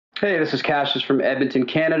Hey, this is Cassius from Edmonton,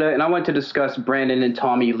 Canada, and I want to discuss Brandon and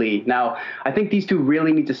Tommy Lee. Now, I think these two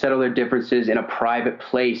really need to settle their differences in a private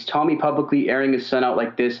place. Tommy publicly airing his son out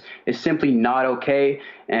like this is simply not okay,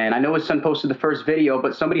 and I know his son posted the first video,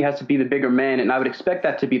 but somebody has to be the bigger man, and I would expect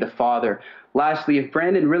that to be the father. Lastly, if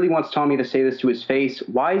Brandon really wants Tommy to say this to his face,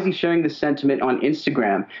 why is he sharing this sentiment on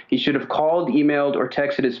Instagram? He should have called, emailed, or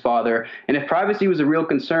texted his father. And if privacy was a real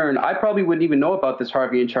concern, I probably wouldn't even know about this,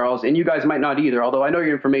 Harvey and Charles, and you guys might not either, although I know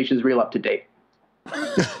your information is real up to date.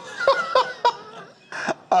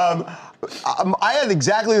 I had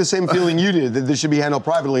exactly the same feeling you did, that this should be handled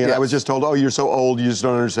privately, and Yes. I was just told, oh, you're so old, you just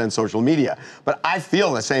don't understand social media. But I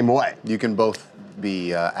feel the same way. You can both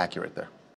be accurate there.